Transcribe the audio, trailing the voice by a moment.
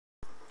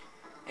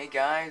Hey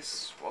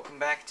guys, welcome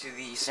back to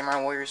the Samurai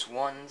Warriors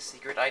 1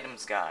 Secret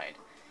Items Guide.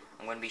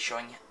 I'm going to be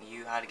showing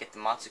you how to get the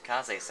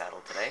Matsukaze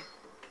Saddle today.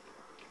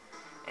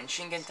 In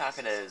Shingen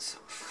Takeda's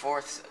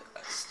 4th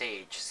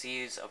stage,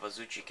 Siege of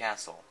Azuchi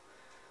Castle,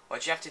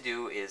 what you have to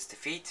do is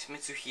defeat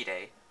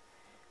Mitsuhide,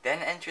 then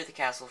enter the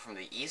castle from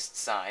the east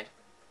side,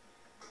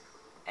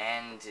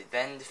 and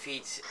then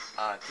defeat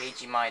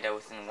Keiji Maeda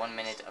within 1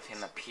 minute of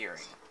him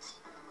appearing.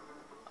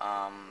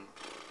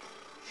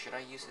 Should I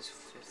use his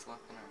 5th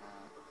weapon or not?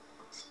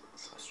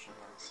 Question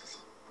mark.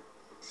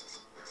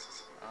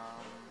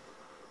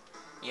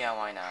 Yeah,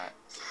 why not?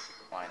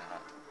 Why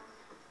not?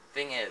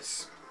 Thing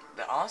is,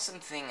 the awesome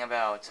thing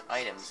about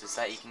items is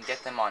that you can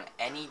get them on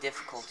any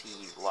difficulty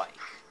you like.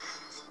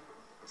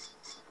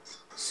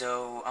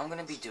 So, I'm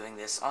gonna be doing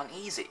this on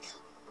easy.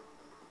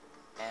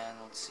 And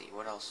let's see,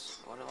 what else?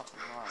 What do I want?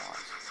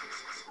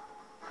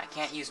 I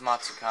can't use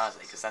Matsukaze,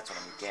 because that's what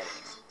I'm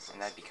getting.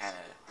 And that'd be kinda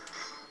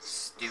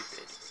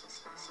stupid.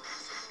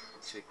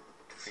 To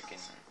freaking...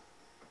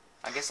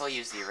 I guess I'll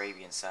use the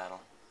Arabian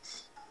saddle.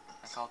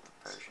 I call it the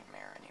Persian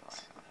mare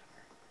anyway,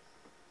 whatever.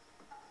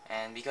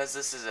 And because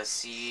this is a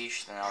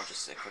siege, then I'll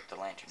just equip the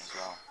lantern as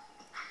well.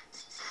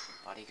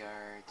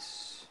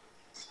 Bodyguards.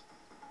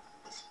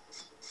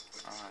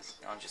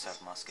 I'll just have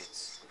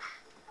muskets.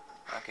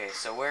 Okay,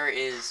 so where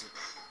is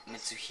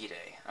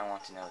Mitsuhide? I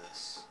want to know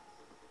this.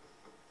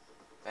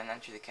 Then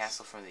enter the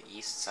castle from the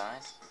east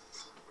side.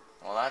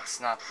 Well, that's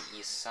not the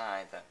east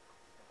side, that...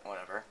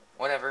 Whatever.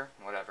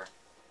 Whatever.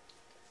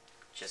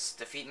 Just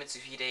defeat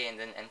Mitsuhide and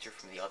then enter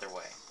from the other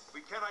way. We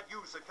cannot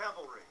use the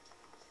cavalry.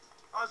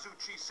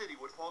 Azuchi City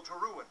would fall to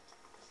ruin.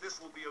 This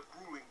will be a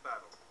grueling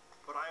battle,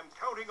 but I am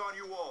counting on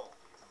you all.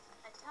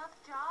 A tough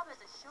job as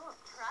a show of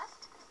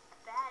trust?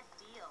 Bad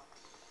deal.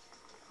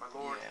 My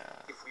lord,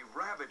 Yeah. if we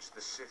ravage the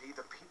city,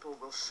 the people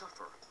will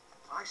suffer.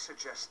 I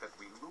suggest that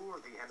we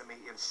lure the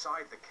enemy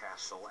inside the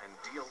castle and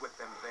deal with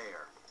them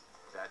there.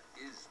 That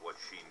is what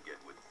Shingen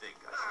would think,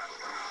 I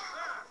suppose.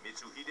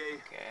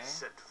 Mitsuhide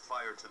set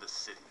fire to the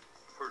city,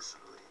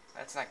 personally.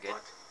 That's not good.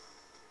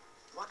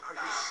 What are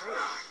you saying?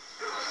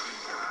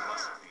 Shingen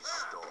must be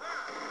stalled.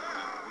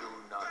 He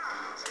will not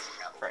use his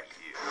cavalry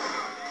here.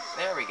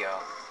 There we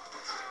go.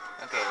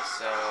 Okay,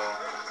 so...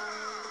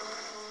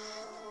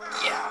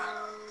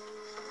 yeah.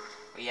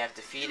 We have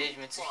defeated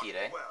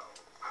Mitsuhide.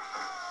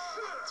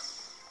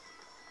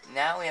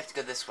 Now we have to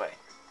go this way.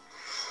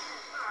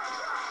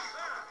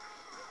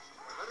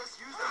 Let us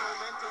use the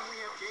momentum we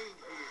have gained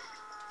here.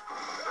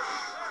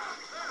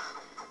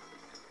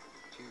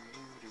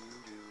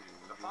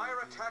 The fire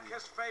attack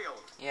has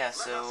failed. Yeah,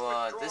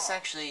 so this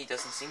actually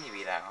doesn't seem to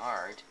be that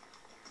hard.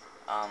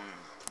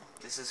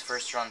 This is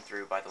first run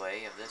through, by the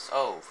way, of this.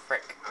 Oh,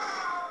 frick.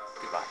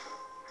 Goodbye.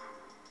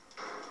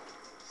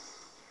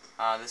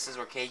 This is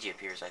where Keiji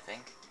appears, I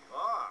think.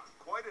 Ah,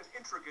 quite an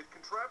intricate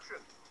contraption.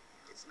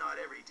 It's not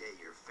every day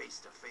you're face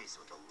to face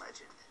with a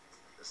legend.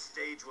 The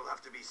stage will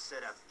have to be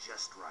set up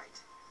just right.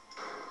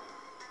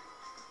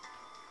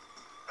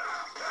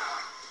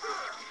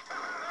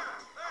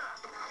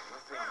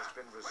 Nothing has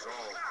been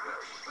resolved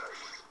yet.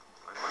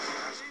 I must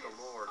ask the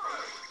Lord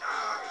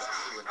his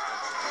true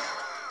intentions.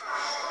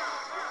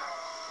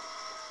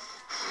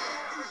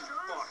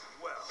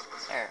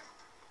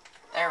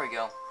 There we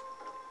go.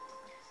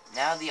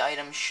 Now the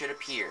items should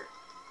appear.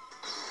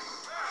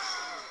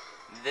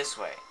 This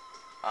way.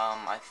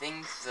 I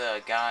think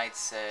the guide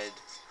said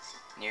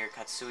near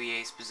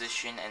Katsuie's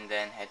position and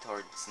then head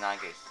towards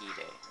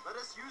Nagahide. Let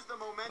us use the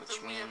momentum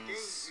Which we have gained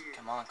means... here.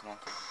 Come on.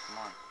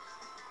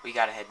 We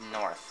gotta head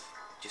north.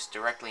 Just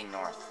directly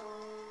north.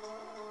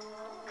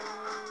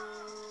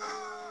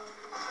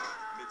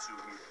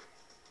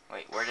 Mitsuhide.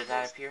 Wait, where did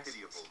that appear?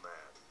 Pitiable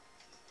man.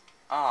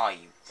 Aw,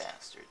 you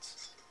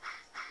bastards.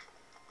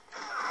 I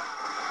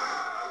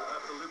will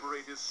have to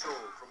liberate his soul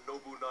from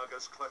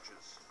Nobunaga's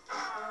clutches.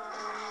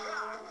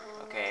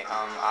 Okay,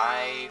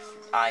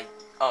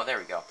 oh, there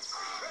we go.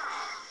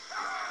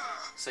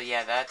 So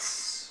yeah,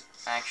 that's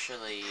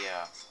actually,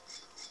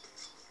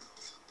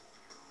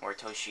 where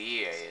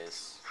TOSHIIE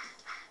is.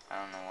 I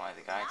don't know why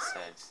the guide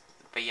said.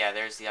 But yeah,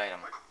 there's the item.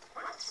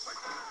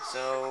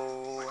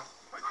 So,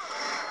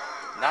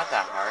 not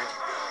that hard.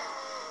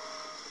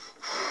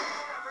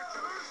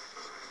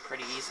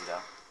 Pretty easy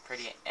though.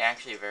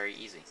 Actually very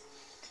easy.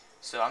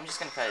 So I'm just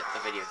gonna cut the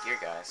video here,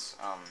 guys.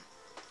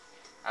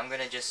 I'm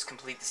gonna just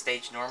complete the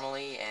stage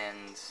normally,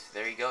 and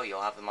there you go,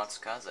 you'll have the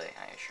Matsukaze,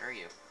 I assure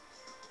you.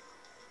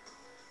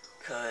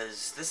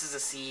 Cause this is a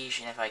siege,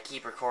 and if I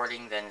keep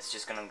recording, then it's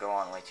just gonna go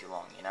on way too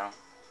long, you know?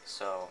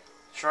 So,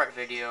 short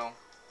video,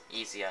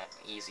 easy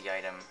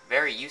item,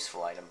 very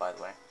useful item, by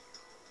the way.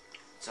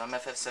 So I'm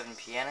FF7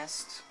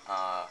 Pianist,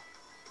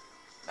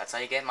 that's how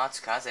you get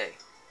Matsukaze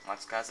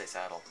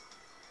Saddle.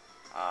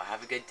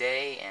 Have a good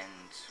day,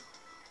 and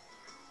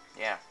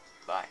yeah,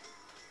 bye.